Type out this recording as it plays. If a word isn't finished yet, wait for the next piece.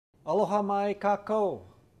Aloha mai kako.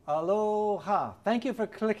 Aloha. Thank you for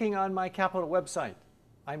clicking on my capital website.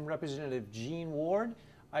 I'm Representative Gene Ward.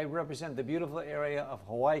 I represent the beautiful area of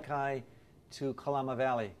Hawaii Kai to Kalama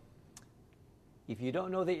Valley. If you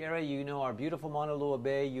don't know the area, you know our beautiful Mauna Loa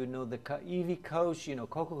Bay, you know the Kaiwi Coast, you know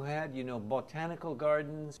Koko Head, you know botanical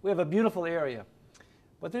gardens. We have a beautiful area.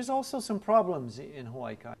 But there's also some problems in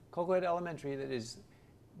Hawaii Kai. Koko Head Elementary that is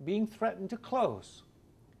being threatened to close.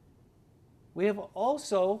 We have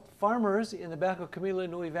also farmers in the back of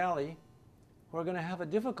Kamilanui Valley who are going to have a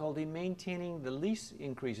difficulty maintaining the lease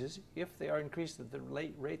increases, if they are increased at the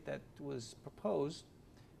rate that was proposed,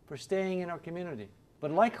 for staying in our community.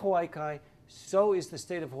 But like Hawaii Kai, so is the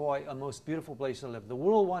state of Hawaii a most beautiful place to live. The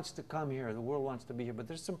world wants to come here, the world wants to be here, but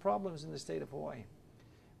there's some problems in the state of Hawaii.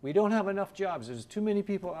 We don't have enough jobs. There's too many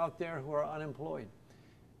people out there who are unemployed.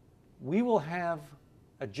 We will have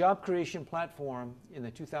a job creation platform in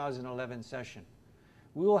the 2011 session.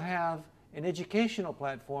 We will have an educational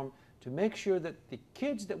platform to make sure that the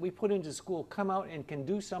kids that we put into school come out and can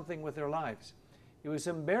do something with their lives. It was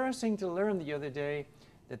embarrassing to learn the other day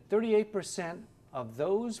that 38% of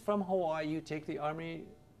those from Hawaii who take the Army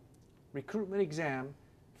recruitment exam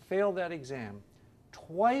fail that exam.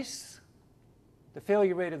 Twice the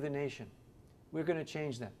failure rate of the nation. We're going to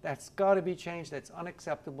change that. That's got to be changed. That's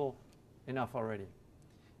unacceptable enough already.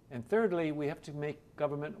 And thirdly, we have to make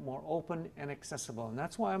government more open and accessible. And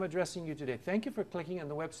that's why I'm addressing you today. Thank you for clicking on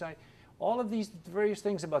the website. All of these various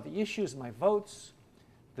things about the issues, my votes,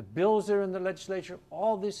 the bills that are in the legislature,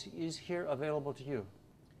 all this is here available to you.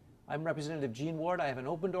 I'm Representative Gene Ward. I have an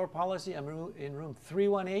open door policy. I'm in room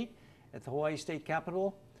 318 at the Hawaii State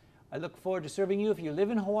Capitol. I look forward to serving you. If you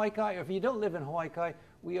live in Hawaii Kai or if you don't live in Hawaii Kai,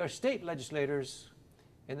 we are state legislators,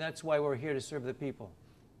 and that's why we're here to serve the people.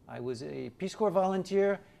 I was a Peace Corps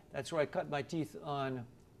volunteer. That's where I cut my teeth on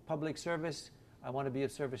public service. I want to be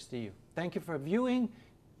of service to you. Thank you for viewing.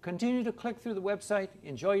 Continue to click through the website.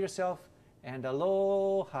 Enjoy yourself, and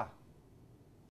aloha.